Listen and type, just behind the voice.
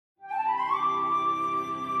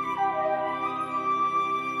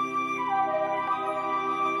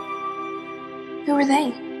Who are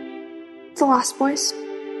they? The Lost Boys?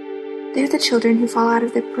 They're the children who fall out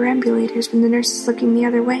of their perambulators when the nurse is looking the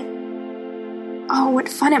other way. Oh, what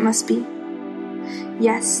fun it must be.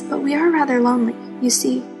 Yes, but we are rather lonely. You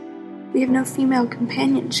see, we have no female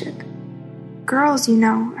companionship. Girls, you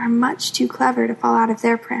know, are much too clever to fall out of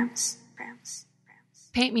their prams.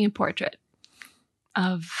 Paint me a portrait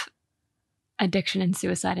of addiction and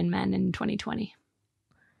suicide in men in 2020.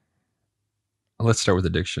 Let's start with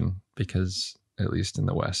addiction, because at least in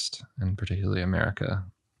the West, and particularly America,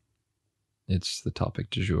 it's the topic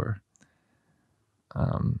du jour.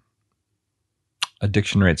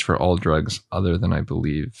 Addiction rates for all drugs other than, I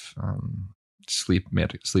believe, sleep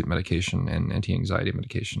medication and anti-anxiety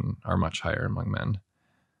medication are much higher among men.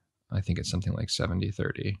 I think it's something like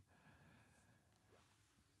 70-30.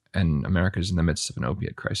 And America is in the midst of an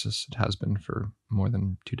opiate crisis. It has been for more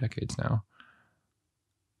than 2 decades now.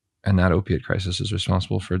 And that opiate crisis is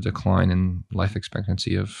responsible for a decline in life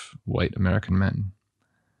expectancy of white American men,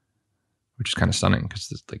 which is kind of stunning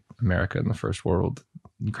because it's like America in the first world,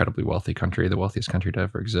 incredibly wealthy country, the wealthiest country to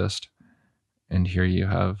ever exist. And here you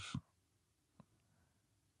have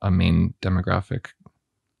a main demographic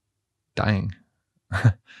dying,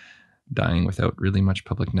 dying without really much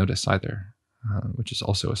public notice either, which is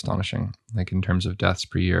also astonishing. Like in terms of deaths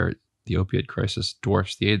per year, the opioid crisis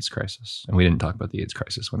dwarfs the AIDS crisis. And we didn't talk about the AIDS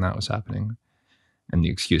crisis when that was happening. And the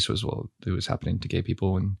excuse was, well, it was happening to gay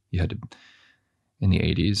people, and you had to, in the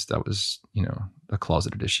 80s, that was, you know, a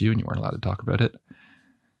closeted issue and you weren't allowed to talk about it.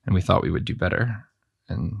 And we thought we would do better.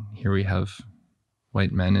 And here we have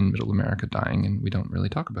white men in middle America dying, and we don't really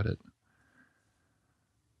talk about it.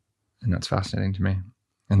 And that's fascinating to me.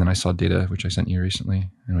 And then I saw data, which I sent you recently,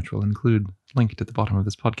 and which we'll include linked at the bottom of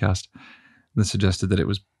this podcast, that suggested that it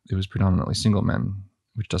was predominantly single men,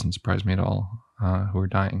 which doesn't surprise me at all, who are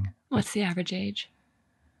dying. What's the average age?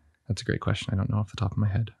 That's a great question. I don't know off the top of my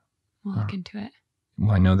head. We'll look into it.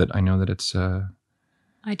 Well, I know that it's. I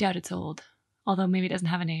doubt it's old, although maybe it doesn't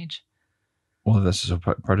have an age. Well, this is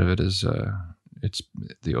part of it is it's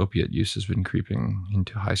the opiate use has been creeping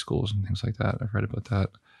into high schools and things like that. I've read about that.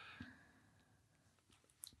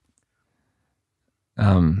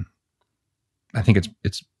 I think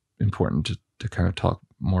it's important to kind of talk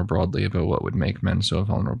more broadly about what would make men so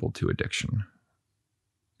vulnerable to addiction,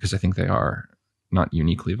 because I think they are not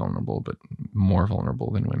uniquely vulnerable, but more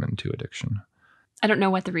vulnerable than women to addiction. I don't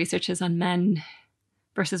know what the research is on men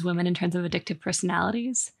versus women in terms of addictive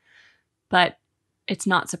personalities, but it's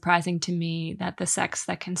not surprising to me that the sex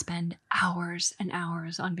that can spend hours and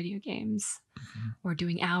hours on video games or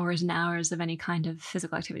doing hours and hours of any kind of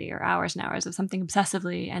physical activity or hours and hours of something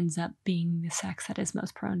obsessively ends up being the sex that is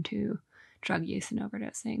most prone to drug use and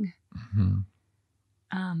overdosing.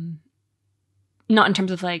 Not in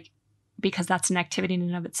terms of like, because that's an activity in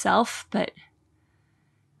and of itself, but,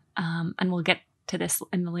 and we'll get to this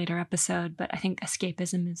in the later episode, but I think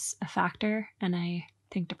escapism is a factor, and I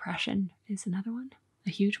think depression is another one, a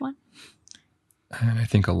huge one. And I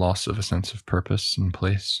think a loss of a sense of purpose and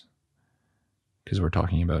place, because we're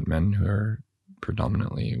talking about men who are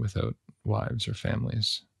predominantly without wives or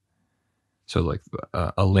families. So like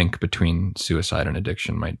a link between suicide and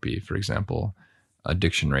addiction might be, for example,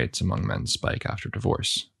 addiction rates among men spike after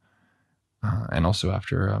divorce, and also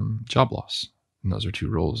after job loss. And those are two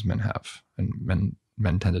roles men have. And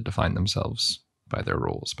men tend to define themselves by their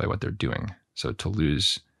roles, by what they're doing. So to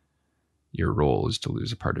lose your role is to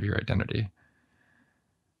lose a part of your identity.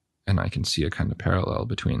 And I can see a kind of parallel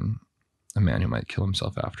between a man who might kill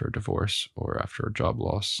himself after a divorce or after a job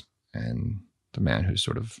loss and the man who's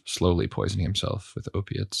sort of slowly poisoning himself with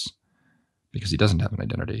opiates because he doesn't have an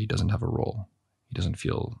identity. He doesn't have a role. He doesn't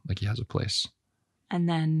feel like he has a place. And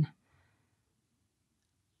then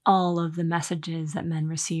all of the messages that men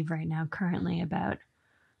receive right now currently about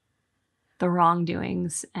the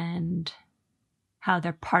wrongdoings and how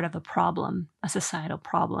they're part of a problem, a societal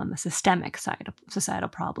problem, a systemic societal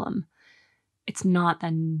problem. It's not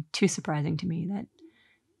then too surprising to me that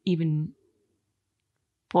even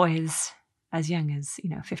boys as young as,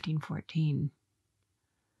 15, 14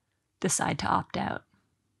 decide to opt out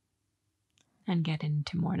and get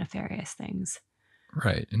into more nefarious things.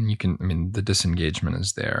 Right. And the disengagement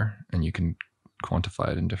is there, and you can quantify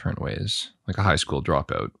it in different ways. Like a high school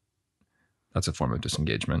dropout, that's a form of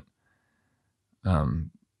disengagement.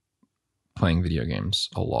 Playing video games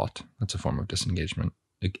a lot, that's a form of disengagement.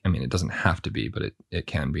 It doesn't have to be, but it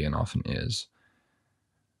can be and often is.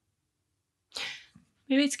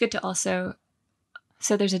 Maybe it's good to also,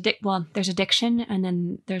 so there's addiction, and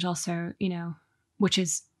then there's also, which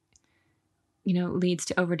is, leads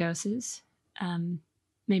to overdoses.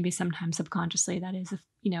 maybe sometimes subconsciously that is a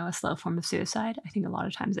slow form of suicide. I think a lot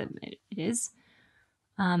of times it is.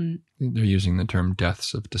 They're using the term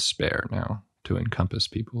deaths of despair now to encompass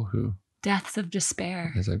people who... Deaths of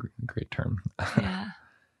despair is a great term. Yeah.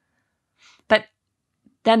 But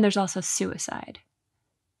then there's also suicide.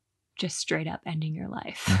 Just straight up ending your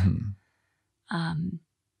life. Mm-hmm.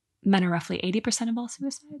 Men are roughly 80% of all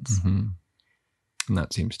suicides. Mm-hmm. And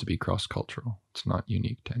that seems to be cross-cultural. It's not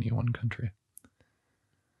unique to any one country.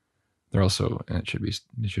 They're also, and it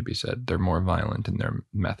should be said, they're more violent in their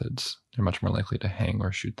methods. They're much more likely to hang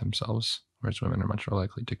or shoot themselves, whereas women are much more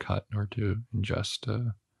likely to cut or to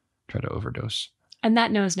ingest, try to overdose. And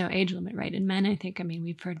that knows no age limit, right? In men, I think,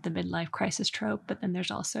 we've heard the midlife crisis trope, but then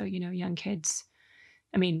there's also, young kids.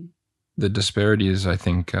 The disparities, I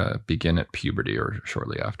think, begin at puberty or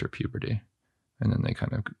shortly after puberty, and then they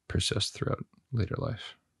kind of persist throughout later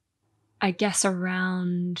life. I guess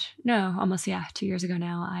almost 2 years ago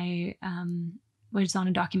now, I was on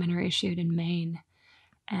a documentary shoot in Maine,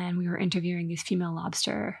 and we were interviewing these female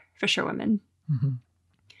lobster fisherwomen. Mm-hmm.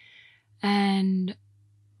 And,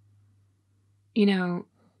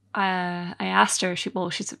 I asked her, she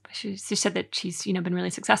said that she's, been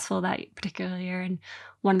really successful that particular year. And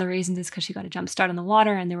one of the reasons is because she got a jump start on the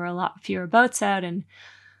water and there were a lot fewer boats out. And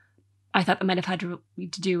I thought that might have had to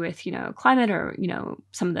do with, climate or,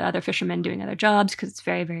 some of the other fishermen doing other jobs, because it's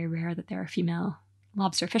very, very rare that there are female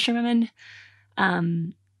lobster fisherwomen.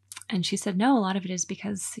 And she said, no, a lot of it is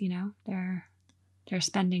because, they're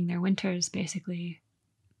spending their winters basically,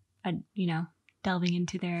 delving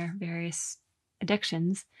into their various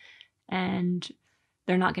addictions, and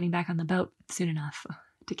they're not getting back on the boat soon enough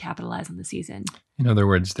to capitalize on the season. In other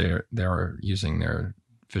words, they're using their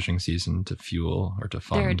fishing season to fuel or to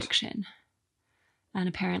fund their addiction. And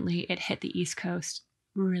apparently it hit the East Coast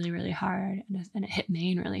really, really hard, and it hit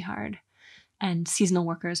Maine really hard. And seasonal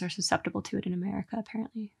workers are susceptible to it in America,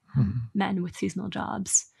 apparently. Men with seasonal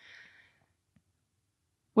jobs.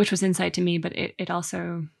 Which was insight to me, but it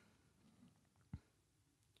also...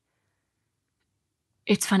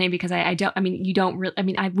 It's funny because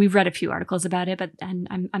we've read a few articles about it,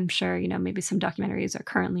 and I'm sure, maybe some documentaries are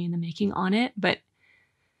currently in the making on it, but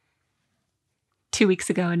 2 weeks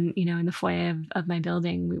ago, in the foyer of my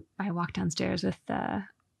building, I walked downstairs with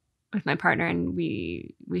my partner, and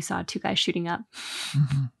we saw two guys shooting up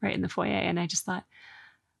right in the foyer, and I just thought,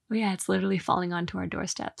 oh yeah, it's literally falling onto our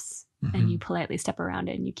doorsteps, and you politely step around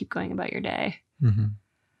it and you keep going about your day.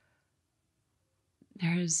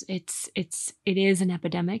 It is an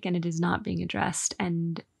epidemic, and it is not being addressed,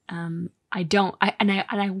 and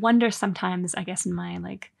I wonder sometimes, I guess in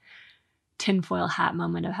my tinfoil hat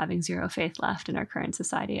moment of having zero faith left in our current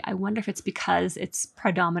society, I wonder if it's because it's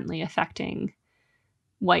predominantly affecting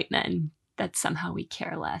white men that somehow we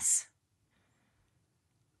care less,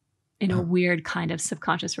 in a weird kind of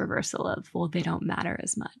subconscious reversal of, well, they don't matter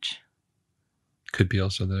as much. Could be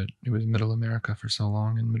also that it was Middle America for so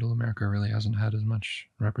long, and Middle America really hasn't had as much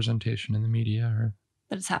representation in the media,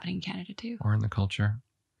 but it's happening in Canada too, or in the culture.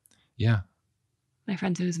 Yeah. My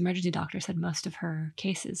friend who's an emergency doctor said most of her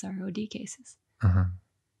cases are OD cases. And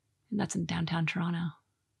that's in downtown Toronto.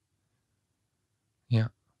 Yeah.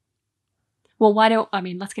 Well,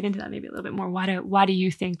 let's get into that maybe a little bit more. Why do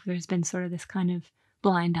you think there's been sort of this kind of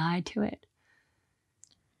blind eye to it?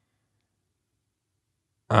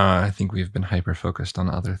 I think we've been hyper-focused on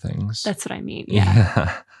other things. That's what I mean,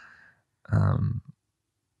 yeah.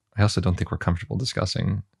 I also don't think we're comfortable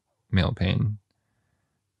discussing male pain.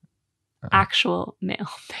 Actual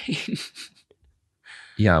male pain.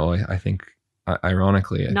 Yeah, well, I think,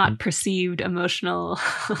 ironically... Not perceived emotional...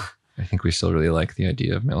 I think we still really like the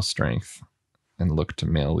idea of male strength and look to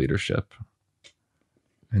male leadership.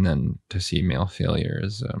 And then to see male failure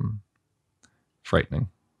is frightening.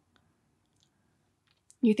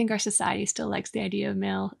 You think our society still likes the idea of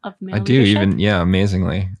male I leadership? do, even, yeah,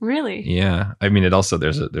 amazingly. Really? Yeah. I mean, it also,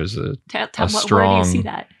 there's a strong... Where do you see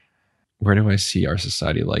that? Where do I see our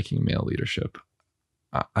society liking male leadership?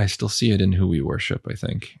 I still see it in who we worship, I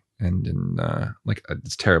think. And in,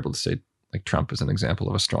 it's terrible to say, Trump is an example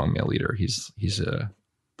of a strong male leader. He's the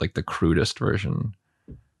crudest version,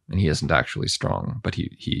 and he isn't actually strong, but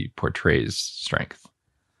he portrays strength.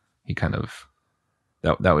 He kind of,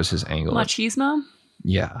 that was his angle. Machismo?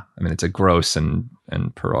 Yeah. I mean, it's a gross and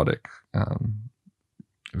parodic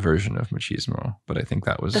version of machismo, but I think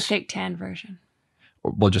that was... The fake tan version.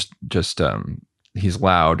 Well, just he's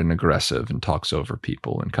loud and aggressive and talks over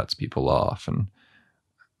people and cuts people off, and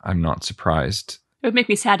I'm not surprised. It would make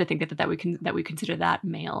me sad to think that we consider that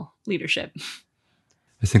male leadership.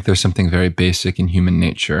 I think there's something very basic in human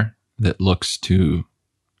nature that looks to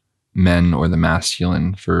men or the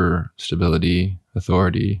masculine for stability,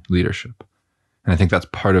 authority, leadership. And I think that's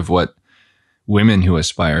part of what women who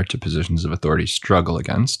aspire to positions of authority struggle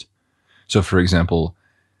against. So, for example,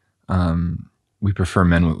 we prefer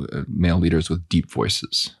male leaders with deep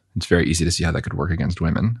voices. It's very easy to see how that could work against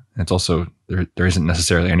women. And it's also, there isn't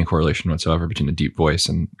necessarily any correlation whatsoever between a deep voice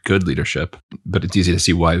and good leadership, but it's easy to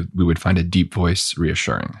see why we would find a deep voice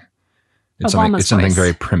reassuring. It's something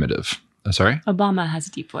very primitive. Sorry? Obama has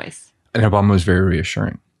a deep voice. And Obama was very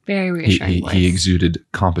reassuring. Very reassuring voice. He exuded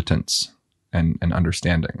competence and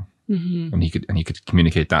understanding. Mm-hmm. And he could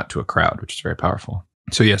communicate that to a crowd, which is very powerful.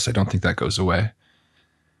 So yes, I don't think that goes away.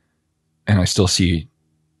 And I still see,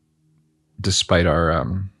 despite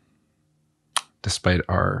our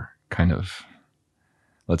kind of,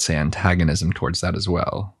 let's say, antagonism towards that as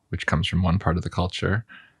well, which comes from one part of the culture,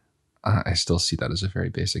 I still see that as a very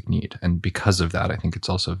basic need. And because of that, I think it's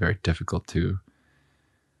also very difficult to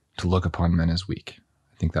look upon men as weak.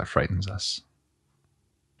 I think that frightens us.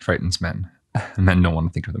 Frightens men. Men don't want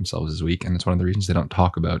to think of themselves as weak. And it's one of the reasons they don't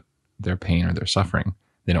talk about their pain or their suffering.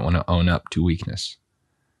 They don't want to own up to weakness.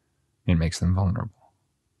 It makes them vulnerable.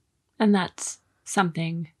 And that's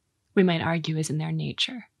something we might argue is in their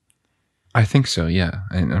nature. I think so, yeah.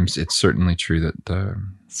 And it's certainly true that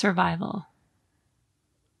survival,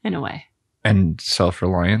 in a way. And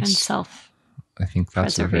self-reliance. And self I think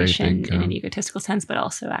that's a very big... in an egotistical sense, but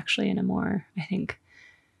also actually in a more, I think...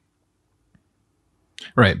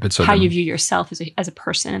 Right, but so... How you view yourself as a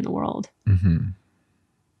person in the world. Mm-hmm.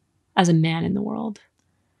 As a man in the world.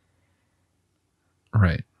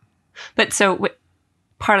 Right. But so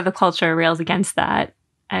part of the culture rails against that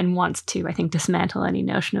and wants to, I think, dismantle any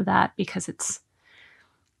notion of that because it's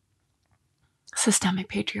systemic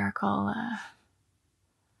patriarchal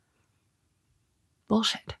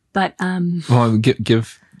bullshit. But well,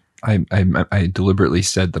 I deliberately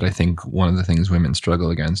said that I think one of the things women struggle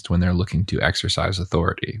against when they're looking to exercise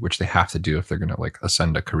authority, which they have to do if they're going to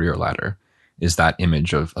ascend a career ladder, is that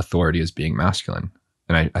image of authority as being masculine.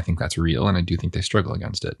 And I think that's real, and I do think they struggle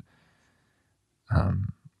against it.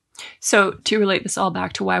 So to relate this all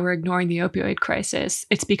back to why we're ignoring the opioid crisis,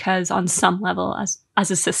 it's because on some level,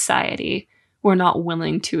 as a society, we're not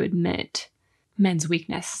willing to admit men's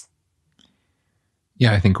weakness.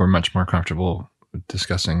 Yeah, I think we're much more comfortable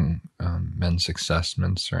discussing men's success,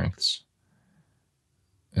 men's strengths.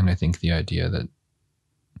 And I think the idea that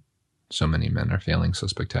so many men are failing so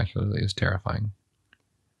spectacularly is terrifying.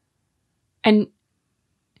 And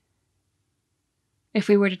if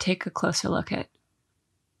we were to take a closer look at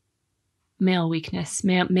male weakness,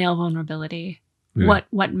 male vulnerability,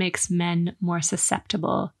 what makes men more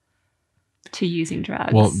susceptible to using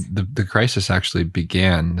drugs? Well, the crisis actually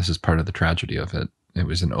began, this is part of the tragedy of it, it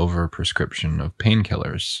was an overprescription of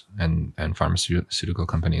painkillers and pharmaceutical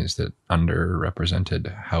companies that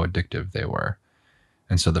underrepresented how addictive they were.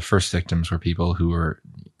 And so the first victims were people who were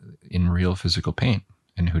in real physical pain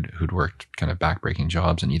and who'd worked kind of backbreaking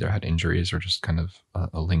jobs and either had injuries or just kind of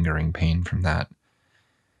a lingering pain from that.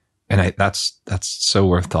 And that's so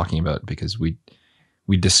worth talking about because we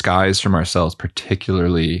disguise from ourselves,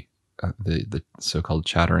 particularly the so-called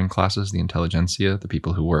chattering classes, the intelligentsia, the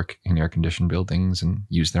people who work in air-conditioned buildings and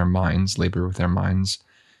use their minds, labor with their minds.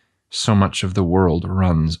 So much of the world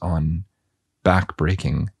runs on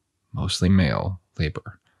backbreaking, mostly male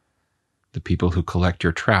labor. The people who collect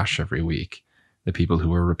your trash every week, the people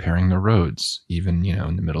who are repairing the roads, even,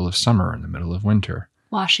 in the middle of summer, in the middle of winter.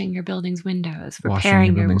 Washing your building's windows,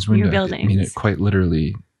 repairing your buildings. I mean, it quite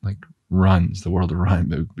literally runs, the world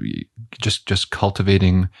around. Just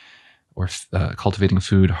cultivating cultivating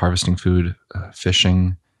food, harvesting food,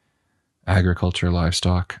 fishing, agriculture,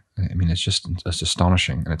 livestock. I mean, it's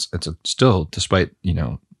astonishing. And it's still, despite,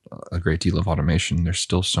 a great deal of automation, there's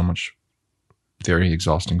still so much very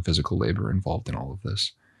exhausting physical labor involved in all of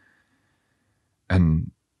this.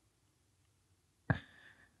 And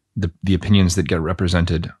the opinions that get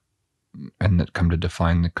represented and that come to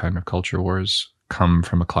define the kind of culture wars come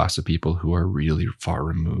from a class of people who are really far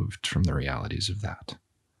removed from the realities of that.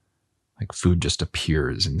 Like food just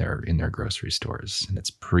appears in their grocery stores and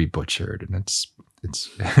it's pre-butchered and it's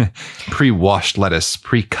pre-washed lettuce,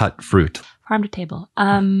 pre-cut fruit. Farm to table.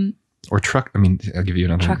 Or truck. I mean, I'll give you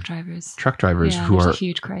another. Truck drivers. Truck drivers yeah, who are a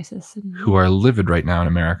huge crisis, who are livid right now in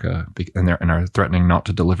America, and are threatening not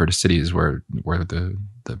to deliver to cities where the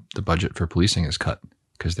budget for policing is cut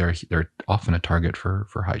because they're often a target for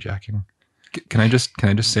hijacking. Can I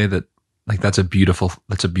just say that that's a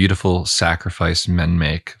beautiful sacrifice men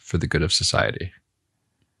make for the good of society.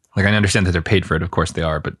 I understand that they're paid for it, of course they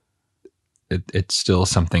are, but it's still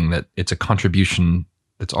something that it's a contribution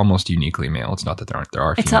that's almost uniquely male. It's not that there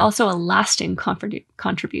are It's female. also a lasting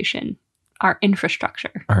contribution. Our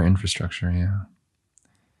infrastructure. Our infrastructure, yeah.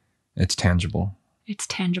 It's tangible. It's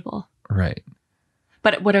tangible. Right.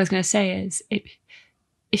 But what I was going to say is,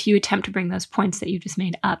 if you attempt to bring those points that you just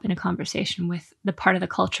made up in a conversation with the part of the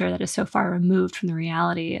culture that is so far removed from the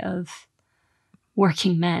reality of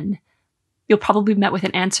working men, you'll probably be met with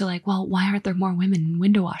an answer like, well, why aren't there more women in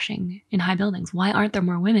window washing in high buildings? Why aren't there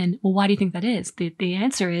more women? Well, why do you think that is? The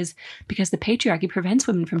answer is because the patriarchy prevents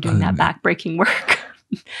women from doing that backbreaking work.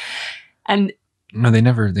 And no, they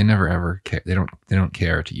never ever care. They don't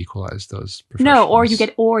care to equalize those professions. No, or you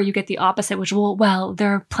get the opposite, which well,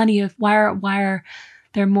 there are plenty of why are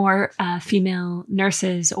there more female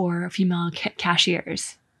nurses or female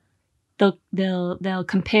cashiers? They'll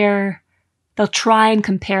compare. They'll try and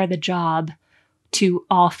compare the job to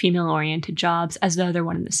all female-oriented jobs as though they're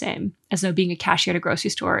one and the same, as though being a cashier at a grocery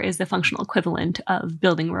store is the functional equivalent of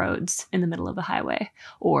building roads in the middle of the highway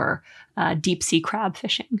or deep-sea crab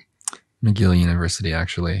fishing. McGill University,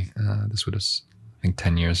 actually, this was, I think,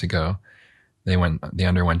 10 years ago, they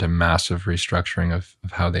underwent a massive restructuring of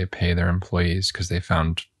how they pay their employees because they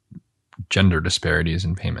found gender disparities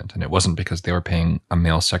in payment. And it wasn't because they were paying a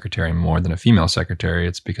male secretary more than a female secretary.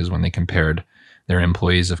 It's because when they compared their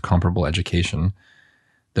employees of comparable education,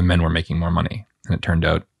 the men were making more money. And it turned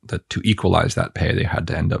out that to equalize that pay, they had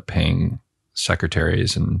to end up paying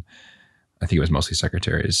secretaries, and I think it was mostly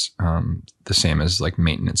secretaries, the same as like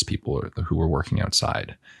maintenance people who were working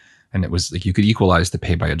outside. And it was like you could equalize the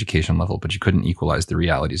pay by education level, but you couldn't equalize the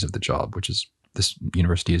realities of the job, which is this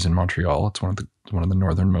university is in Montreal. It's one of the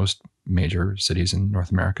northernmost major cities in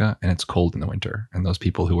North America, and it's cold in the winter. And those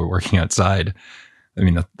people who were working outside, I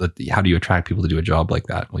mean, how do you attract people to do a job like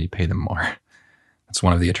that? Well, you pay them more. That's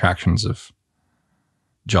one of the attractions of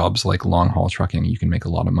jobs like long haul trucking. You can make a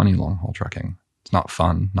lot of money long haul trucking. It's not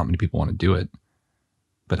fun. Not many people want to do it.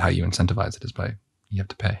 But how you incentivize it is by you have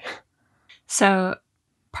to pay. So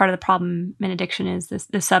part of the problem in addiction is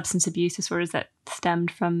the substance abuse disorders that stemmed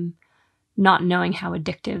from not knowing how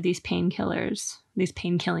addictive these painkillers, these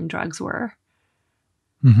pain-killing drugs were.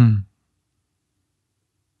 Mm-hmm.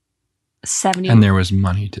 70. And there's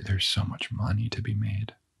so much money to be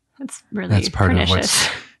made. That's really That's part pernicious.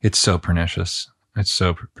 It's so pernicious. It's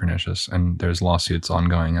so pernicious. And there's lawsuits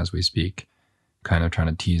ongoing as we speak, kind of trying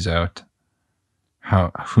to tease out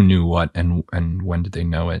who knew what and when did they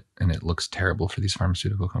know it. And it looks terrible for these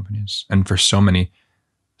pharmaceutical companies. And for so many,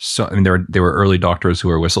 there were early doctors who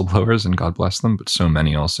were whistleblowers, and God bless them, but so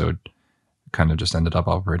many also kind of just ended up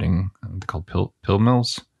operating, they're called pill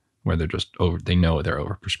mills, where they know they're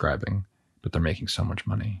overprescribing, but they're making so much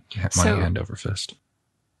money hand over fist.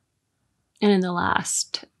 And in the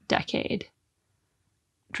last decade,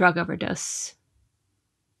 drug overdose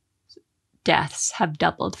deaths have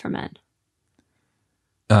doubled for men.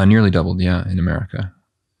 Nearly doubled, yeah, in America.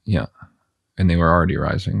 Yeah. And they were already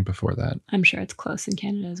rising before that. I'm sure it's close in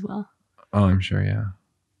Canada as well. Oh, I'm sure, yeah.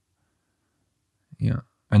 Yeah.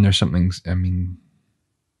 And there's something, I mean,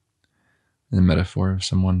 the metaphor of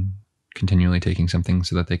someone continually taking something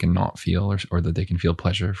so that they can not feel or that they can feel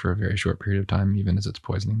pleasure for a very short period of time, even as it's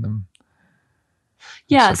poisoning them.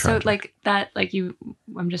 Yeah, so like that,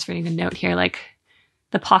 I'm just reading the note here, like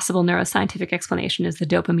the possible neuroscientific explanation is the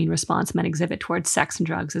dopamine response men exhibit towards sex and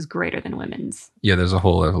drugs is greater than women's. Yeah, there's a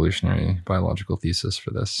whole evolutionary biological thesis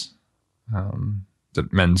for this.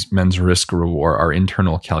 That men's risk reward, our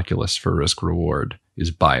internal calculus for risk reward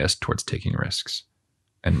is biased towards taking risks,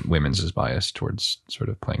 and women's is biased towards sort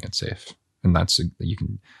of playing it safe. And that's, you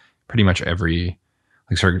can pretty much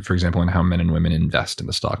for example, in how men and women invest in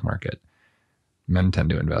the stock market. Men tend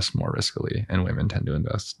to invest more riskily, and women tend to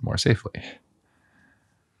invest more safely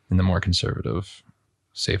in the more conservative,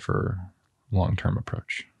 safer, long-term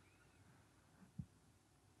approach.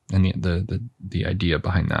 And the idea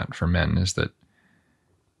behind that for men is that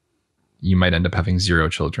you might end up having 0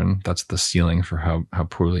 children. That's the ceiling for how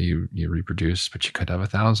poorly you reproduce, but you could have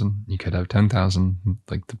 1,000, you could have 10,000.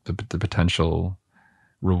 Like the potential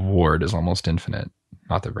reward is almost infinite.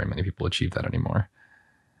 Not that very many people achieve that anymore.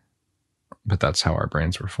 But that's how our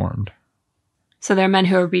brains were formed. So there are men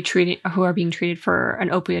who are being treated for an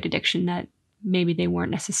opioid addiction that maybe they weren't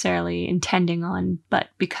necessarily intending on, but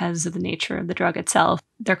because of the nature of the drug itself,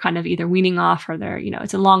 they're kind of either weaning off or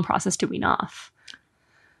it's a long process to wean off.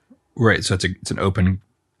 Right. So it's an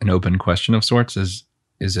open question of sorts. Is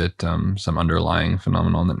it some underlying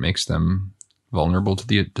phenomenon that makes them vulnerable to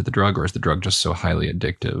the drug, or is the drug just so highly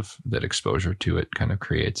addictive that exposure to it kind of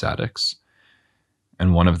creates addicts?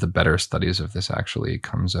 And one of the better studies of this actually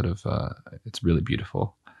comes out of, it's really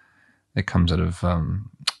beautiful. It comes out of,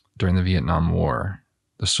 during the Vietnam War,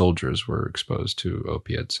 the soldiers were exposed to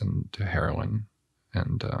opiates and to heroin.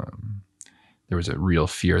 And there was a real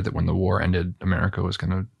fear that when the war ended, America was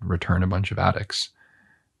going to return a bunch of addicts.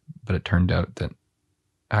 But it turned out that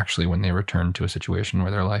actually when they returned to a situation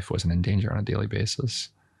where their life wasn't in danger on a daily basis,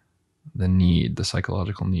 the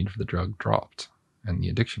psychological need for the drug dropped and the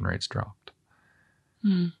addiction rates dropped.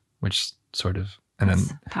 Which sort of... And That's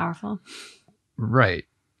then powerful. Right.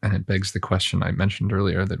 And it begs the question I mentioned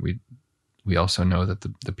earlier that we also know that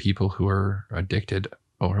the people who are addicted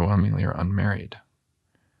overwhelmingly are unmarried.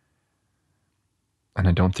 And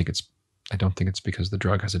I don't think it's because the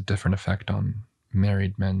drug has a different effect on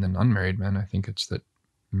married men than unmarried men. I think it's that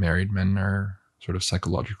married men are sort of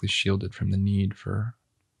psychologically shielded from the need for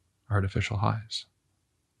artificial highs.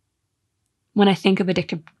 When I think of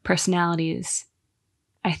addictive personalities,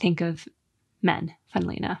 I think of men,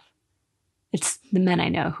 funnily enough. It's the men I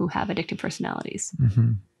know who have addictive personalities.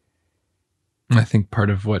 Mm-hmm. I think part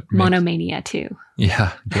of what monomania too.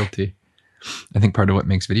 Yeah, guilty. I think part of what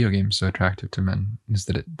makes video games so attractive to men is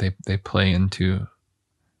that they play into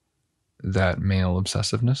that male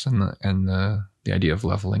obsessiveness and the idea of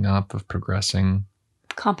leveling up, of progressing,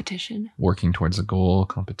 competition, working towards a goal,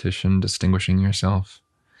 competition, distinguishing yourself.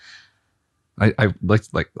 I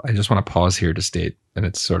just want to pause here to state, and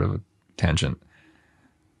it's sort of a tangent.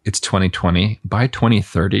 It's 2020. By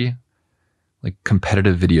 2030, like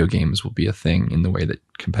competitive video games will be a thing in the way that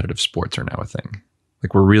competitive sports are now a thing.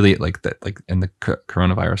 Like we're really like that, like, and the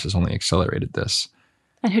coronavirus has only accelerated this.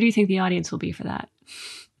 And who do you think the audience will be for that?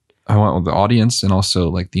 I want the audience, and also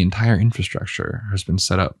like the entire infrastructure has been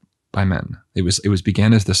set up by men. It was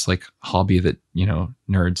began as this like hobby that, you know,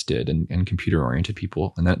 nerds did and computer oriented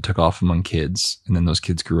people. And then it took off among kids. And then those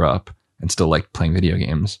kids grew up and still liked playing video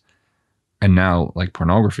games. And now, like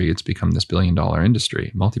pornography, it's become this $1 billion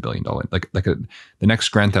industry, multi-billion dollar. The next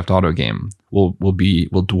Grand Theft Auto game will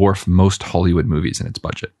dwarf most Hollywood movies in its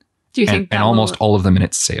budget. Do you think and almost all of them in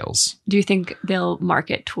its sales? Do you think they'll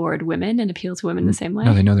market toward women and appeal to women the same way?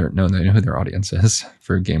 No, they know who their audience is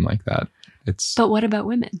for a game like that. But what about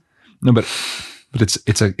women? No, but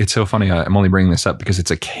it's so funny. I'm only bringing this up because it's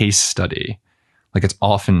a case study. Like it's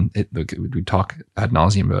often we talk ad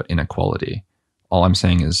nauseum about inequality. All I'm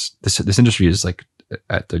saying is this industry is like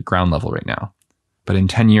at the ground level right now, but in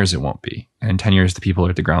 10 years it won't be. And in 10 years, the people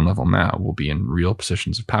at the ground level now will be in real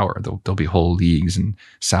positions of power. There'll be whole leagues and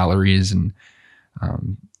salaries, and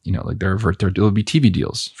like there'll be TV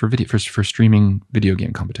deals for streaming video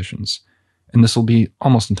game competitions, and this will be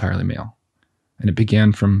almost entirely male. And it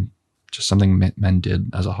began from just something men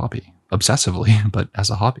did as a hobby, obsessively, but as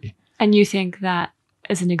a hobby. And you think that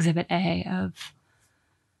is an exhibit A of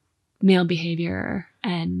male behavior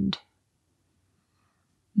and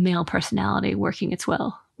male personality working its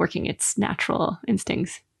will, working its natural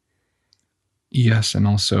instincts? Yes, and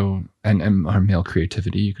also and our male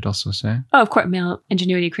creativity, you could also say. Oh, of course, male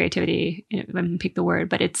ingenuity, creativity. I didn't pick the word,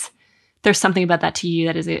 but there's something about that to you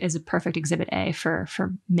that is a perfect exhibit A for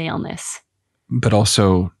maleness. But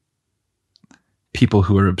also, people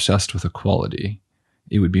who are obsessed with equality,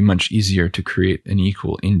 it would be much easier to create an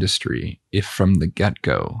equal industry if from the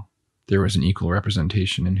get-go there was an equal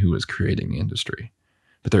representation in who was creating the industry.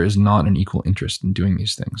 But there is not an equal interest in doing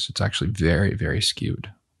these things. It's actually very, very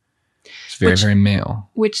skewed. It's very male.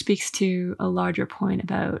 Which speaks to a larger point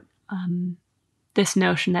about this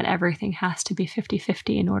notion that everything has to be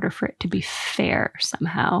 50-50 in order for it to be fair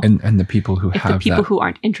somehow. And the people who who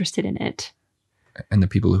aren't interested in it. And the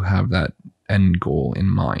people who have that end goal in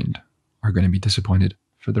mind are going to be disappointed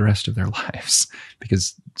for the rest of their lives,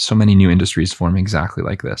 because so many new industries form exactly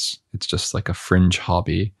like this. It's just like a fringe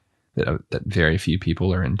hobby that very few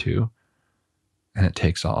people are into, and it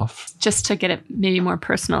takes off. Just to get it maybe more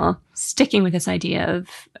personal, sticking with this idea of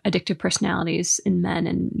addictive personalities in men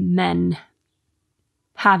and men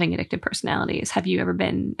having addictive personalities, have you ever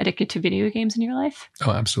been addicted to video games in your life?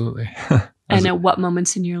 Oh, absolutely. And at what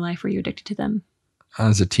moments in your life were you addicted to them?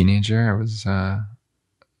 As a teenager,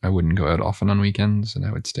 I wouldn't go out often on weekends, and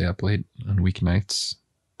I would stay up late on weeknights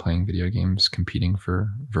playing video games, competing for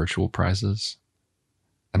virtual prizes.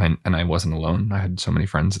 And I wasn't alone. I had so many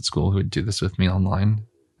friends at school who would do this with me online,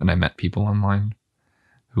 and I met people online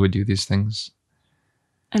who would do these things.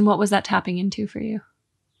 And what was that tapping into for you?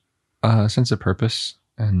 A sense of purpose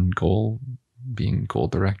and goal, being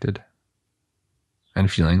goal-directed, and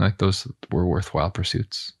feeling like those were worthwhile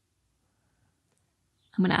pursuits.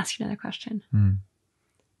 I'm going to ask you another question.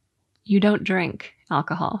 You don't drink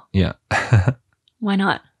alcohol. Yeah. Why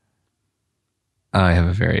not? I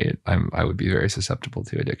would be very susceptible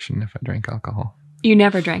to addiction if I drank alcohol. You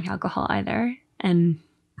never drank alcohol either. And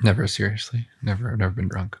Never seriously. Never been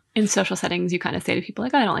drunk. In social settings, you kind of say to people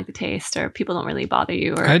like, I don't like the taste, or people don't really bother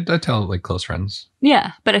you. Or I tell like close friends.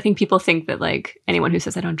 Yeah, but I think people think that like anyone who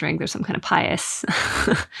says I don't drink, there's some kind of pious.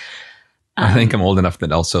 I think I'm old enough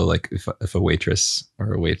that also like if a waitress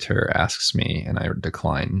or a waiter asks me and I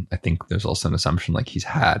decline, I think there's also an assumption like he's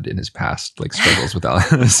had in his past like struggles with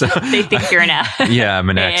alcohol. So they think you're an addict. Yeah, I'm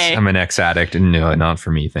an ex addict, and no, not for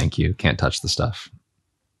me. Thank you. Can't touch the stuff.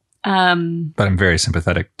 But I'm very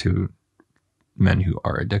sympathetic to men who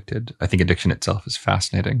are addicted. I think addiction itself is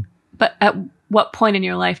fascinating. But at what point in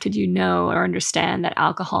your life did you know or understand that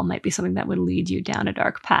alcohol might be something that would lead you down a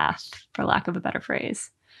dark path, for lack of a better phrase?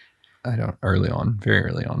 Early on, very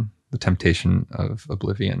early on. The temptation of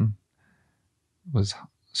oblivion was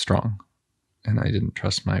strong, and I didn't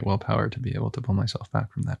trust my willpower to be able to pull myself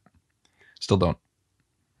back from that. Still don't.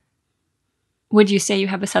 Would you say you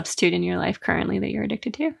have a substitute in your life currently that you're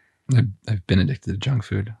addicted to? I've been addicted to junk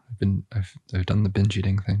food. I've done the binge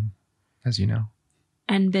eating thing, as you know.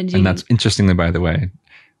 And binging. And that's interestingly, by the way,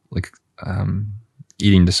 like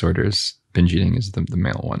eating disorders, binge eating is the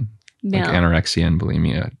male one. Male. Like anorexia and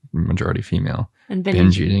bulimia, majority female. And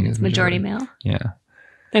binge eating is majority male? Yeah.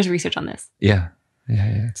 There's research on this. Yeah.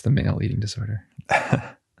 It's the male eating disorder.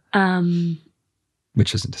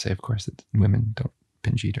 Which isn't to say, of course, that women don't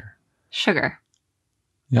binge eat or... Sugar.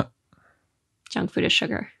 Yep. Junk food is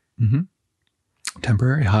sugar. Mm-hmm.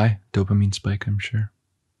 Temporary high dopamine spike, I'm sure.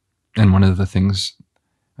 And one of the things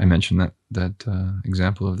I mentioned, that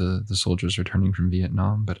example of the soldiers returning from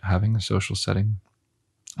Vietnam, but having a social setting.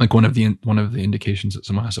 Like one of the indications that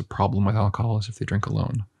someone has a problem with alcohol is if they drink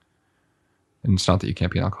alone. And it's not that you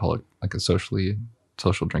can't be an alcoholic, like a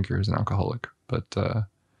social drinker is an alcoholic, but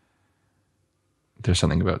there's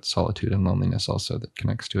something about solitude and loneliness also that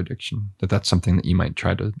connects to addiction. That's something that you might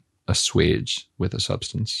try to assuage with a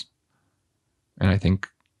substance. And I think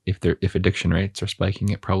if addiction rates are spiking,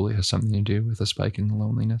 it probably has something to do with a spike in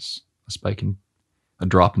loneliness, a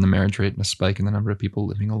drop in the marriage rate, and a spike in the number of people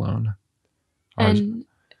living alone. And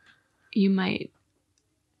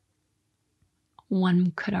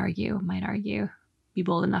one might argue, be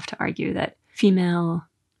bold enough to argue that female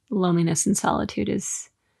loneliness and solitude is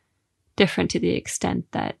different to the extent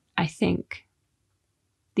that I think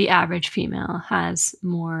the average female has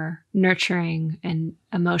more nurturing and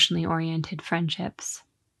emotionally oriented friendships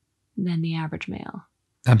than the average male.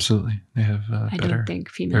 Absolutely. They have I don't think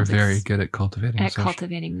females they're very good at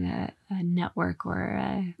cultivating a network or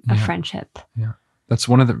a friendship. Yeah. That's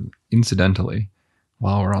one of incidentally,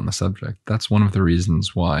 while we're on the subject, that's one of the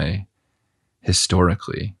reasons why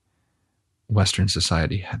historically Western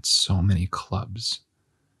society had so many clubs.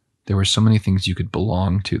 There were so many things you could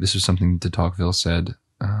belong to. This was something de Tocqueville said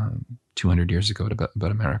 200 years ago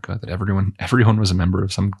about America, that everyone was a member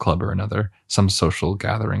of some club or another, some social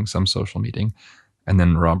gathering, some social meeting. And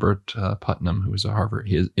then Robert Putnam, who is a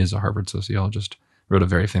Harvard sociologist, wrote a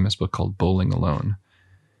very famous book called Bowling Alone.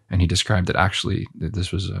 And he described that actually,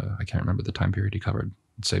 this was, I can't remember the time period he covered,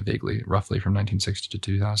 I'd say vaguely, roughly from 1960 to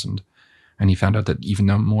 2000. And he found out that even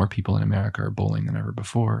though more people in America are bowling than ever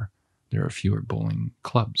before, there are fewer bowling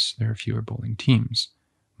clubs, there are fewer bowling teams.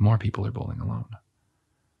 More people are bowling alone.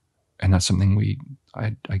 And that's something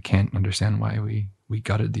I can't understand why we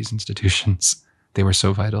gutted these institutions. They were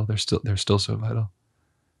so vital. They're still so vital.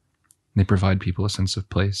 They provide people a sense of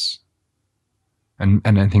place. And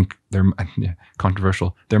I think they're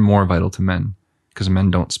controversial. They're more vital to men because men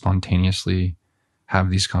don't spontaneously have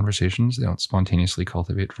these conversations. They don't spontaneously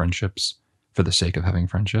cultivate friendships for the sake of having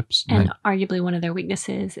friendships. And arguably one of their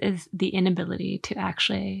weakenesses is the inability to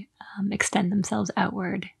actually extend themselves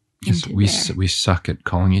outward. Yes, we suck at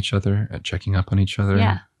calling each other, at checking up on each other.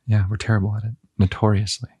 Yeah, we're terrible at it,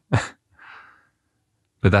 notoriously.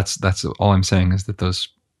 But that's all I'm saying is that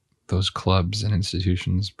those clubs and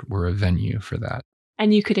institutions were a venue for that.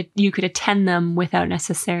 And you could attend them without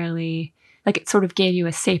necessarily, like, it sort of gave you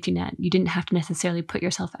a safety net. You didn't have to necessarily put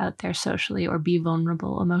yourself out there socially or be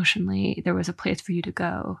vulnerable emotionally. There was a place for you to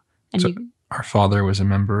go. And so our father was a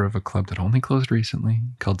member of a club that only closed recently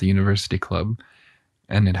called the University Club.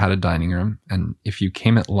 And it had a dining room. And if you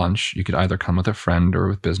came at lunch, you could either come with a friend or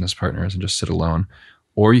with business partners and just sit alone.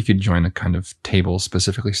 Or you could join a kind of table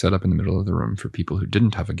specifically set up in the middle of the room for people who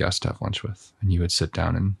didn't have a guest to have lunch with. And you would sit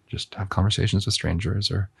down and just have conversations with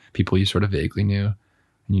strangers or people you sort of vaguely knew.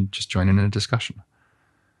 And you'd just join in a discussion.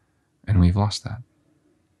 And we've lost that.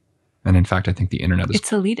 And in fact, I think the internet is...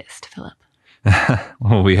 It's elitist, Philip.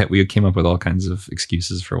 Well, we came up with all kinds of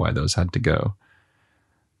excuses for why those had to go.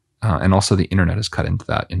 And also the internet has cut into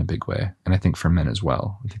that in a big way. And I think for men as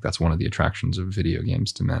well. I think that's one of the attractions of video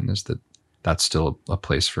games to men is that that's still a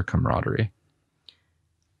place for camaraderie.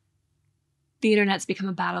 the internet's become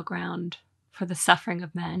a battleground for the suffering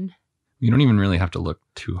of men. You don't even really have to look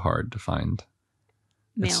too hard to find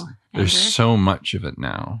Male there's anger. so much of it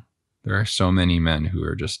now. There are so many men who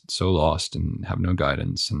are just so lost and have no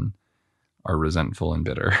guidance and are resentful and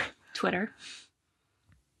bitter. Twitter.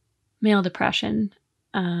 Male depression.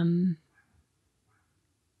 Male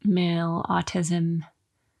autism.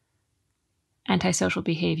 Antisocial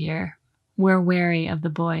behavior. We're wary of the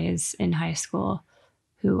boys in high school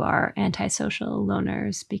who are antisocial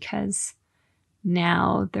loners because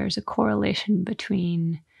now there's a correlation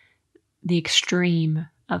between the extreme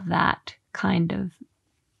of that kind of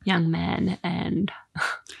young man and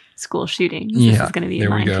school shootings. Yeah, this is going to be a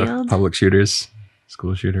minefield. Public shooters,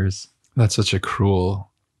 school shooters. That's such a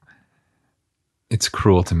it's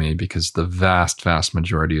cruel to me because the vast, vast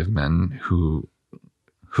majority of men who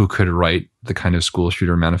could write the kind of school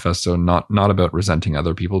shooter manifesto, not about resenting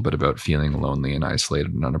other people, but about feeling lonely and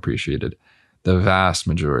isolated and unappreciated. The vast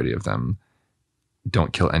majority of them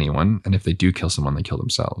don't kill anyone. And if they do kill someone, they kill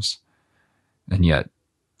themselves. And yet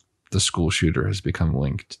the school shooter has become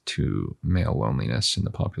linked to male loneliness in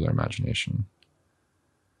the popular imagination.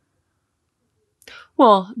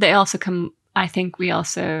 Well, they also come, I think we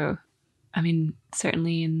also, I mean,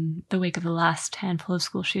 certainly in the wake of the last handful of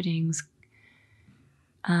school shootings,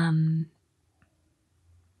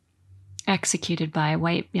 executed by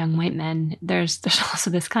young white men, there's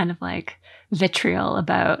also this kind of like vitriol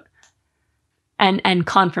about and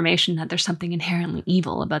confirmation that there's something inherently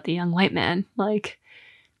evil about the young white man. Like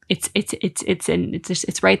it's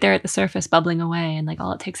right there at the surface, bubbling away, and like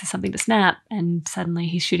all it takes is something to snap, and suddenly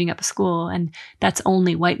he's shooting up a school, and that's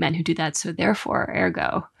only white men who do that. So therefore,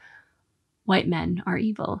 ergo, white men are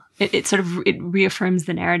evil. It reaffirms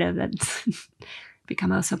the narrative that's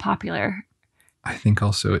become so popular. I think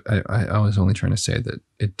also I was only trying to say that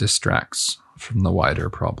it distracts from the wider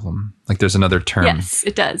problem. Like there's another term. Yes,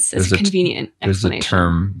 it does. It's a convenient explanation. There's a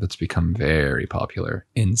term that's become very popular,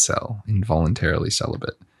 incel, involuntarily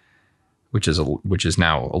celibate, which is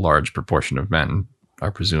now a large proportion of men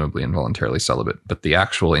are presumably involuntarily celibate. But the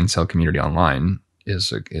actual incel community online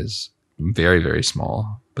is very, very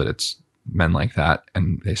small, but it's men like that,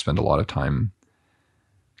 and they spend a lot of time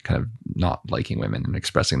kind of not liking women and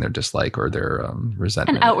expressing their dislike or their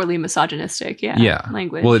resentment. And outwardly misogynistic,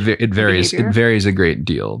 language. Well, it varies. Behavior. It varies a great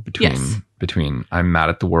deal between I'm mad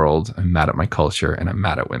at the world, I'm mad at my culture, and I'm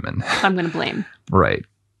mad at women. I'm going to blame. Right,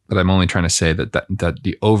 but I'm only trying to say that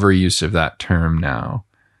the overuse of that term now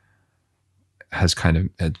has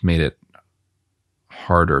made it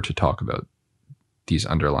harder to talk about these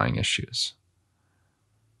underlying issues.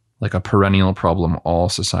 Like a perennial problem all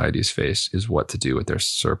societies face is what to do with their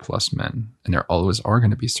surplus men. And there always are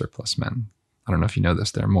going to be surplus men. I don't know if you know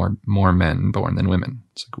this. There are more men born than women.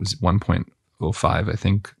 It was 1.05, I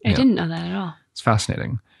think. I didn't know that at all. It's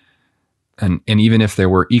fascinating. And even if there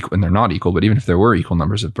were equal, and they're not equal, but even if there were equal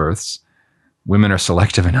numbers of births, women are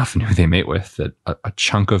selective enough in who they mate with that a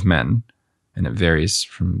chunk of men, and it varies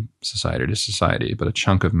from society to society, but a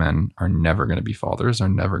chunk of men are never going to be fathers, are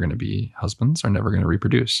never going to be husbands, are never going to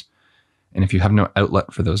reproduce. And if you have no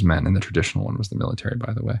outlet for those men, and the traditional one was the military,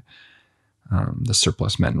 by the way, the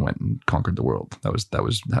surplus men went and conquered the world.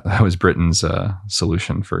 That was Britain's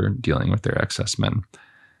solution for dealing with their excess men,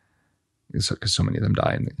 because so many of them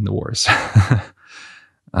die in the wars.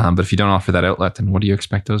 But if you don't offer that outlet, then what do you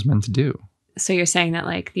expect those men to do? So you're saying that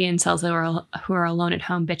like the incels who are alone at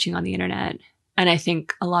home bitching on the internet, and I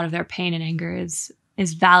think a lot of their pain and anger is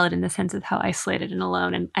valid in the sense of how isolated and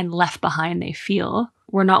alone and left behind they feel.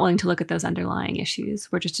 We're not willing to look at those underlying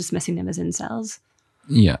issues. We're just dismissing them as incels.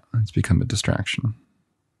 Yeah, it's become a distraction.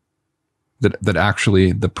 That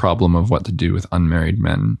actually the problem of what to do with unmarried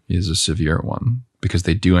men is a severe one, because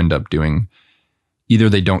they do end up doing, either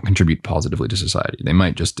they don't contribute positively to society. They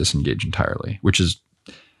might just disengage entirely, which is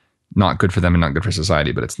not good for them and not good for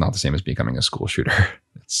society, but it's not the same as becoming a school shooter.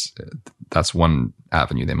 That's one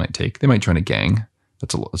avenue they might take. They might join a gang.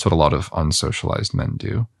 That's what a lot of unsocialized men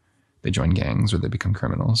do. They join gangs, or they become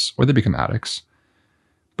criminals, or they become addicts.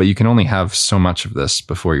 But you can only have so much of this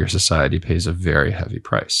before your society pays a very heavy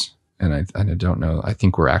price. And I don't know. I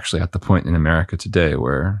think we're actually at the point in America today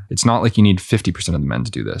where it's not like you need 50% of the men to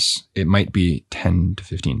do this. It might be 10 to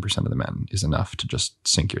 15% of the men is enough to just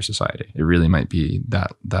sink your society. It really might be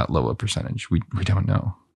that low a percentage. We don't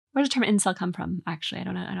know. Where does the term incel come from? Actually, I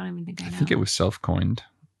don't know. I don't even think I know. I think it was self-coined,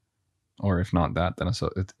 or if not that, then it's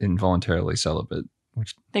involuntarily celibate,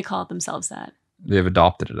 which they call it themselves that. They've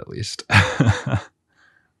adopted it at least.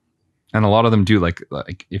 And a lot of them do,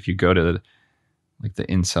 like if you go to like the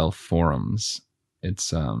incel forums,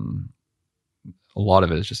 it's a lot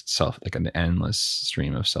of it is just like an endless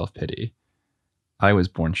stream of self-pity. I was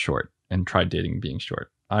born short and tried dating being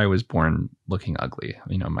short. I was born looking ugly.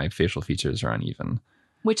 You know, my facial features are uneven.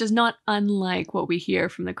 Which is not unlike what we hear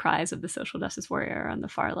from the cries of the social justice warrior on the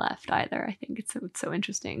far left either. I think it's so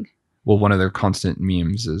interesting. Well, one of their constant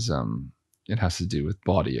memes is it has to do with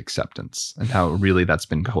body acceptance and how really that's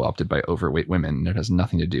been co-opted by overweight women. It has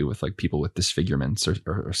nothing to do with like people with disfigurements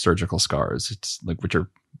or surgical scars. It's like, which are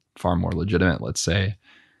far more legitimate, let's say,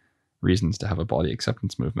 reasons to have a body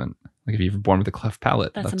acceptance movement. Like if you're born with a cleft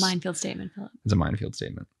palate, that's a minefield statement, Philip. It's a minefield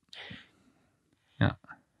statement. Yeah.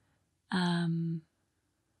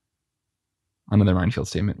 Another minefield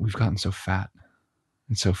statement. We've gotten so fat.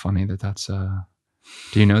 It's so funny that's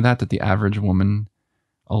do you know that the average woman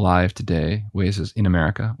alive today in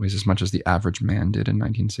America weighs as much as the average man did in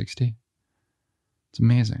 1960? It's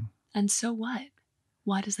amazing. And so what?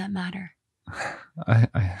 Why does that matter?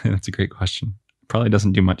 That's a great question. Probably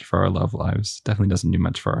doesn't do much for our love lives. Definitely doesn't do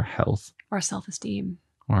much for our health. Or self-esteem.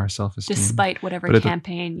 Or our self-esteem. Despite whatever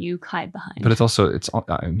campaign you hide behind. But it's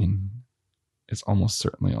almost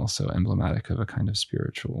certainly also emblematic of a kind of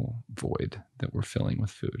spiritual void that we're filling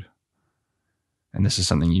with food. And this is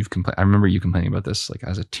something you've complained. I remember you complaining about this like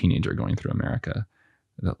as a teenager going through America,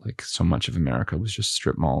 that like so much of America was just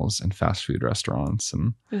strip malls and fast food restaurants,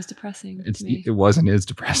 and it was depressing. It was and is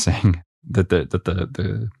depressing that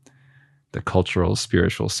the cultural,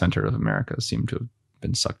 spiritual center of America seemed to have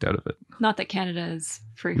been sucked out of it. Not that Canada is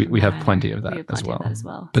free. We have plenty of that as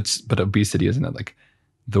well. But obesity, isn't it? Like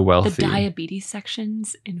the wealthy, the diabetes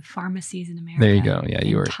sections in pharmacies in America. There you go. Yeah,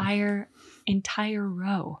 you entire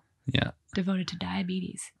row. Yeah. Devoted to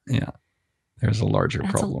diabetes. Yeah. There's a larger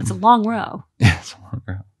problem. It's a long row. Yeah, it's a long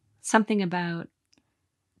row. Something about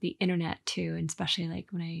the internet too, and especially like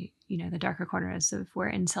when the darker corners of where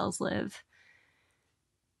incels live.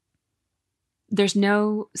 There's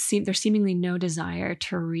seemingly no desire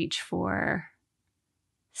to reach for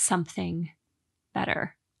something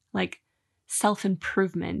better. Like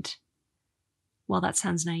self-improvement, while that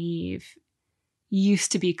sounds naive,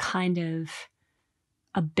 used to be kind of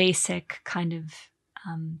a basic kind of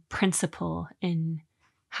principle in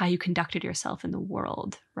how you conducted yourself in the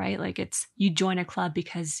world, right? Like you join a club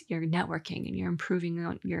because you're networking and you're improving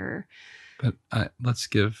on your... But let's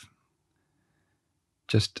give,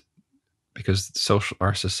 just because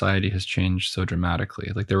our society has changed so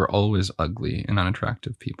dramatically. Like there were always ugly and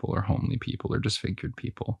unattractive people or homely people or disfigured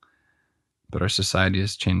people. But our society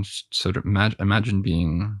has changed so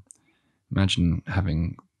imagine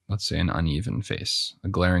having, let's say, an uneven face, a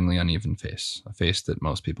glaringly uneven face, a face that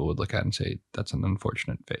most people would look at and say, that's an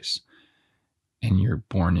unfortunate face. And you're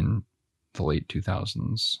born in the late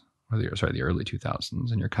 2000s, or the early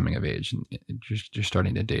 2000s, and you're coming of age and you're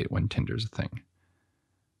starting to date when Tinder's a thing.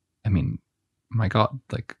 I mean, my God,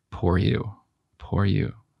 like poor you.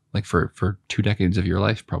 Like for 2 decades of your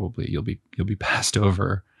life, probably you'll be passed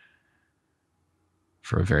over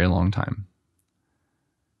for a very long time.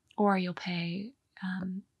 Or you'll pay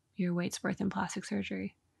your weight's worth in plastic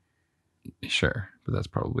surgery. Sure, but that's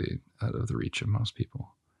probably out of the reach of most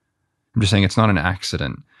people. I'm just saying it's not an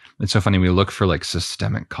accident. It's so funny. We look for like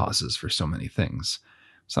systemic causes for so many things.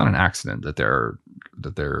 It's not an accident that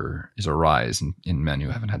there is a rise in men who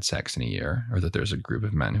haven't had sex in a year, or that there's a group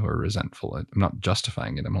of men who are resentful. I'm not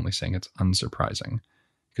justifying it. I'm only saying it's unsurprising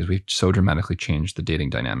because we've so dramatically changed the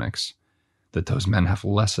dating dynamics that those men have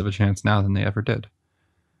less of a chance now than they ever did.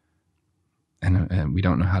 And we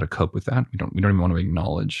don't know how to cope with that. We don't even want to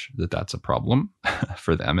acknowledge that that's a problem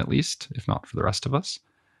for them, at least, if not for the rest of us.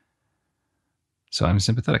 So I'm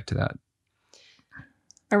sympathetic to that.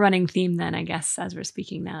 A running theme then, I guess, as we're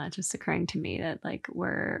speaking now, it's just occurring to me that like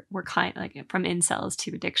we're kind of like from incels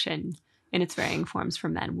to addiction in its varying forms for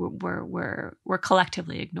men, we're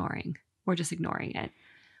collectively ignoring. We're just ignoring it,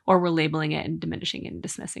 or we're labeling it and diminishing it and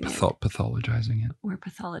dismissing it. Pathologizing it. We're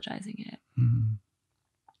pathologizing it. Mm-hmm.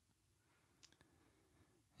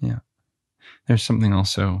 Yeah. There's something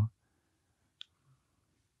also,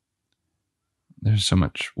 there's so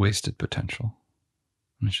much wasted potential.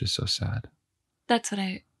 It's just so sad. That's what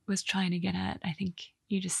I was trying to get at. I think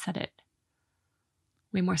you just said it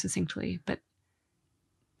way more succinctly, but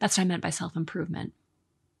that's what I meant by self-improvement.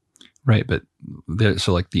 Right, but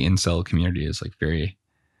so like the incel community is like very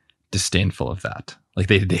disdainful of that. Like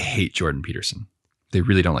they hate Jordan Peterson. They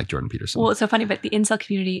really don't like Jordan Peterson. Well, it's so funny, but the incel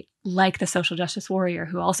community, like the social justice warrior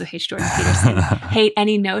who also hates Jordan Peterson, hate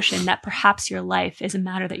any notion that perhaps your life is a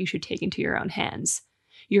matter that you should take into your own hands.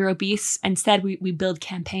 You're obese. Instead, we build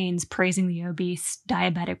campaigns praising the obese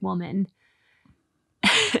diabetic woman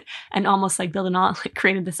and almost like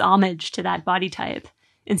created this homage to that body type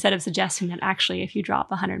instead of suggesting that actually if you drop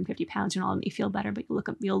 150 pounds, you'll not only feel better, but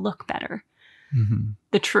you'll look better.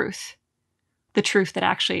 the truth that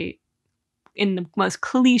actually, in the most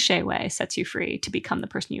cliche way, sets you free to become the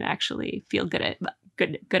person you actually feel good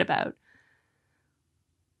about.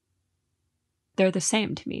 They're the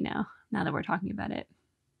same to me now that we're talking about it.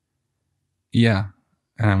 Yeah.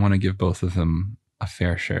 And I want to give both of them a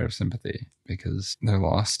fair share of sympathy because they're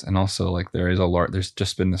lost. And also, like, there's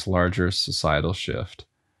just been this larger societal shift.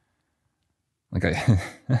 Like,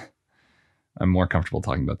 I'm more comfortable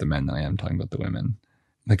talking about the men than I am talking about the women.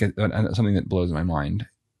 Like, something that blows my mind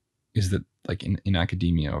is that, like, in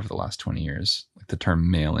academia over the last 20 years, like, the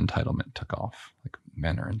term male entitlement took off. Like,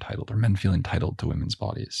 men are entitled, or men feel entitled to women's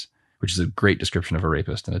bodies, which is a great description of a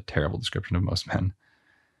rapist and a terrible description of most men.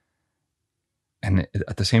 And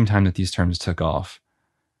at the same time that these terms took off,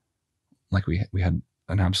 like, we had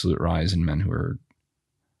an absolute rise in men who were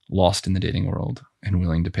lost in the dating world and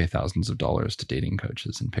willing to pay thousands of dollars to dating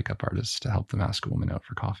coaches and pickup artists to help them ask a woman out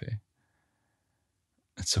for coffee.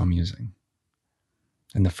 It's so amusing.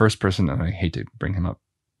 And the first person, and I hate to bring him up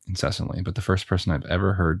incessantly, but the first person I've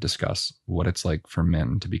ever heard discuss what it's like for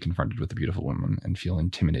men to be confronted with a beautiful woman and feel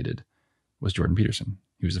intimidated was Jordan Peterson.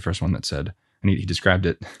 He was the first one that said, and he described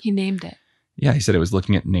it. He named it. Yeah, he said it was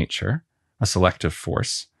looking at nature, a selective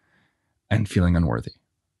force, and feeling unworthy.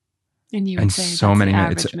 And you would say so that's many the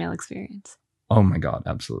average male experience. Oh my God,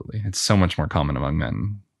 absolutely. It's so much more common among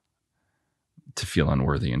men to feel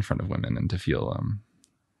unworthy in front of women and to feel...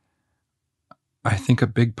 I think a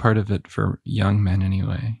big part of it for young men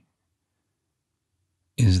anyway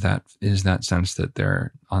is that sense that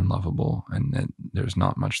they're unlovable and that there's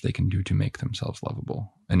not much they can do to make themselves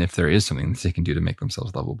lovable. And if there is something that they can do to make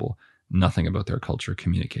themselves lovable, nothing about their culture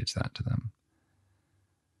communicates that to them.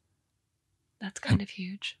 That's kind of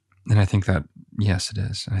huge. And I think that, yes, it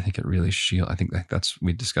is. And I think it really I think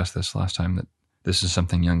we discussed this last time, that this is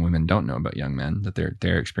something young women don't know about young men, that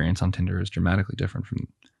their experience on Tinder is dramatically different from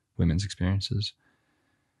women's experiences.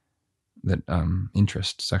 That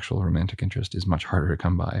sexual romantic interest is much harder to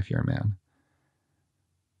come by if you're a man.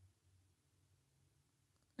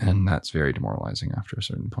 And that's very demoralizing after a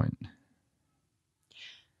certain point.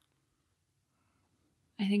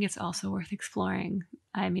 I think it's also worth exploring.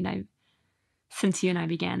 I mean, since you and I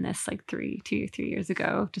began this like 3 years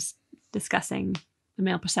ago, just discussing the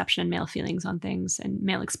male perception and male feelings on things and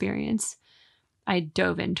male experience, I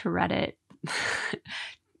dove into Reddit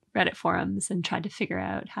forums and tried to figure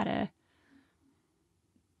out how to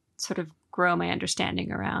sort of grow my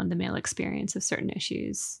understanding around the male experience of certain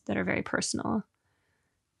issues that are very personal.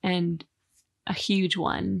 And a huge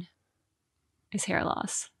one is hair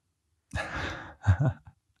loss.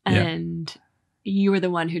 And you were the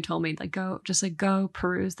one who told me, like, go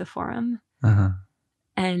peruse the forum.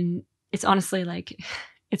 And it's honestly like,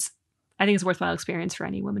 I think it's a worthwhile experience for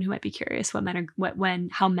any woman who might be curious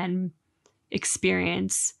how men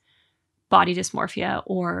experience body dysmorphia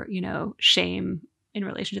or, shame in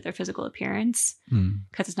relation to their physical appearance.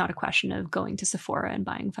 Because it's not a question of going to Sephora and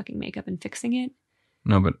buying fucking makeup and fixing it.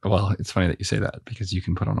 No, but, well, it's funny that you say that because you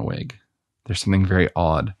can put on a wig. There's something very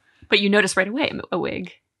odd. But you notice right away a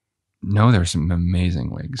wig. No, there's some amazing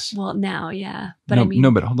wigs. Well, now, yeah. But no,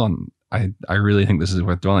 but hold on. I really think this is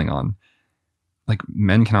worth dwelling on. Like,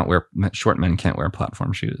 short men can't wear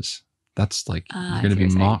platform shoes. That's like, you're going to be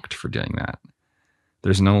mocked for doing that.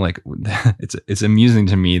 There's no, like, it's amusing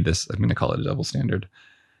to me, this, I'm going to call it a double standard.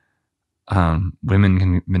 Women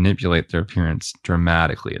can manipulate their appearance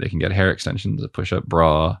dramatically. They can get hair extensions, a push-up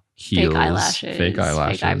bra, heels, fake eyelashes, fake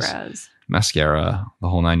eyebrows, mascara, the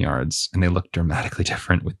whole 9 yards, and they look dramatically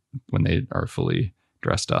different when they are fully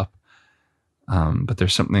dressed up. But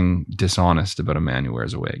there's something dishonest about a man who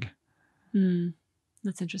wears a wig.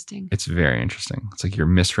 That's interesting. It's very interesting. It's like you're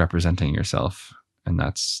misrepresenting yourself, and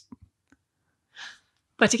that's...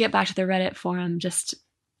 But to get back to the Reddit forum, just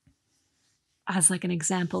as like an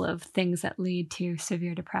example of things that lead to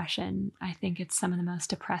severe depression, I think it's some of the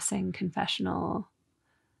most depressing confessional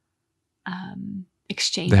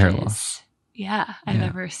exchanges. The hair loss. I've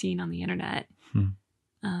ever seen on the internet.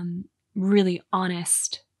 Really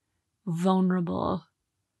honest, vulnerable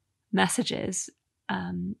messages,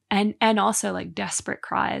 and also like desperate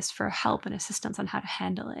cries for help and assistance on how to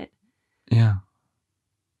handle it. Yeah.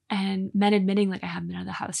 And men admitting, like, I haven't been out of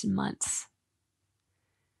the house in months.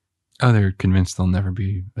 Oh, they're convinced they'll never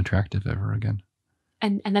be attractive ever again.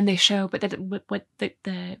 And then they show, but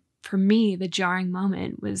for me, the jarring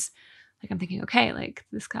moment was, like, I'm thinking, okay, like,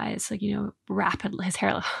 this guy is, like, rapidly, his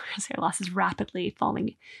hair loss is rapidly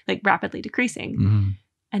falling, like, rapidly decreasing.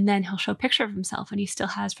 And then he'll show a picture of himself and he still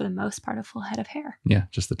has, for the most part, a full head of hair. Yeah,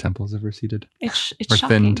 just the temples have receded. It's or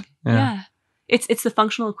shocking. thinned. Yeah. It's the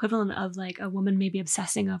functional equivalent of like a woman maybe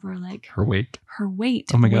obsessing over like Her weight. her weight.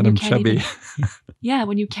 Oh my when God, you I'm can't chubby. even- yeah,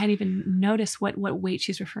 when you can't even notice what weight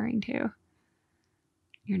she's referring to.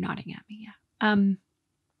 You're nodding at me, yeah.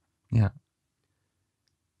 Yeah.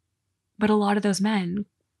 But a lot of those men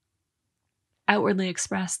outwardly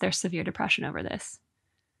express their severe depression over this.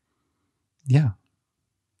 Yeah.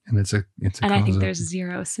 And it's a And I cause think of- there's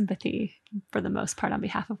zero sympathy for the most part on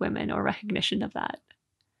behalf of women or recognition of that.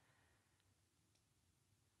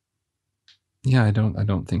 Yeah, I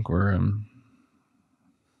don't think we're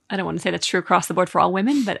I don't want to say that's true across the board for all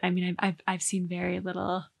women, but I mean, I've seen very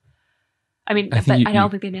little. I mean, I think but I don't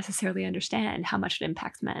think they necessarily understand how much it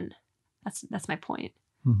impacts men. That's my point.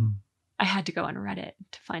 mm-hmm. I had to go on Reddit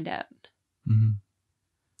to find out. Mm-hmm.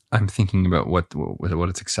 I'm thinking about what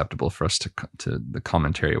it's acceptable for us to the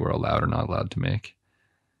commentary we're allowed or not allowed to make.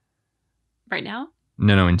 Right now?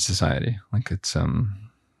 No, in society, like it's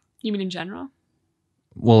You mean in general?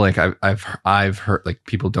 Well, like I've heard like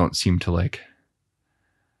people don't seem to like.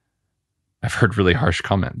 I've heard really harsh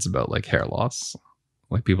comments about like hair loss.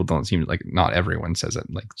 Like people don't seem like, not everyone says it.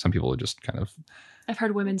 Like some people are just kind of. I've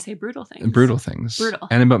heard women say brutal things. Brutal things. Brutal.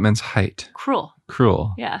 And about men's height. Cruel.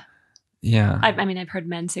 Yeah. Yeah. I mean, I've heard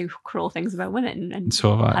men say cruel things about women and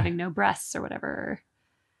so have I. Having no breasts or whatever.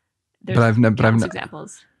 There's But I've countless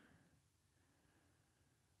examples.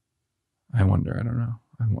 I wonder. I don't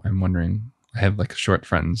know. I'm wondering. I have like short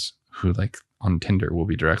friends who like on Tinder will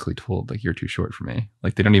be directly told like, you're too short for me.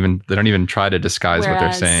 Like they don't even try to disguise what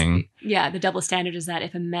they're saying. Yeah, the double standard is that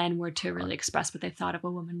if a man were to really express what they thought of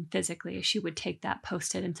a woman physically, she would take that,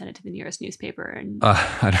 post it, and send it to the nearest newspaper. And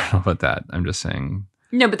I don't know about that. I'm just saying.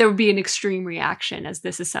 No, but there would be an extreme reaction, as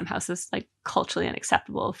this is somehow like culturally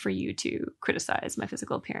unacceptable for you to criticize my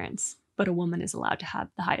physical appearance. But a woman is allowed to have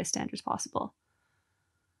the highest standards possible.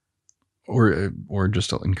 Or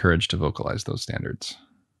just encouraged to vocalize those standards,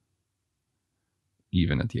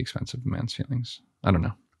 even at the expense of a man's feelings. I don't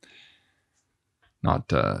know. I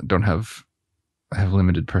have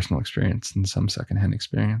limited personal experience and some secondhand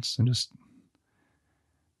experience. I'm just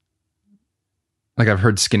like, I've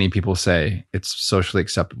heard skinny people say it's socially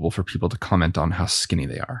acceptable for people to comment on how skinny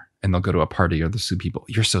they are, and they'll go to a party or they'll see people,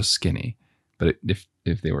 you're so skinny. But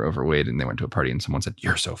if they were overweight and they went to a party and someone said,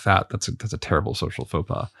 you're so fat, that's a terrible social faux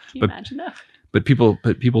pas. Can you imagine that? But people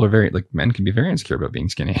are very, like, men can be very insecure about being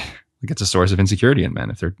skinny. Like it's a source of insecurity in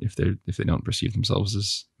men if they don't perceive themselves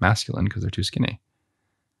as masculine because they're too skinny.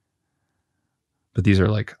 But these are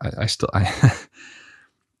like, I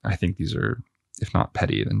think these are, if not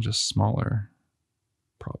petty, then just smaller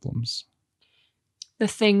problems. The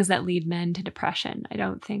things that lead men to depression. I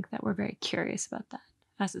don't think that we're very curious about that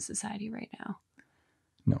as a society right now.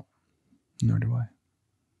 No, nor do I.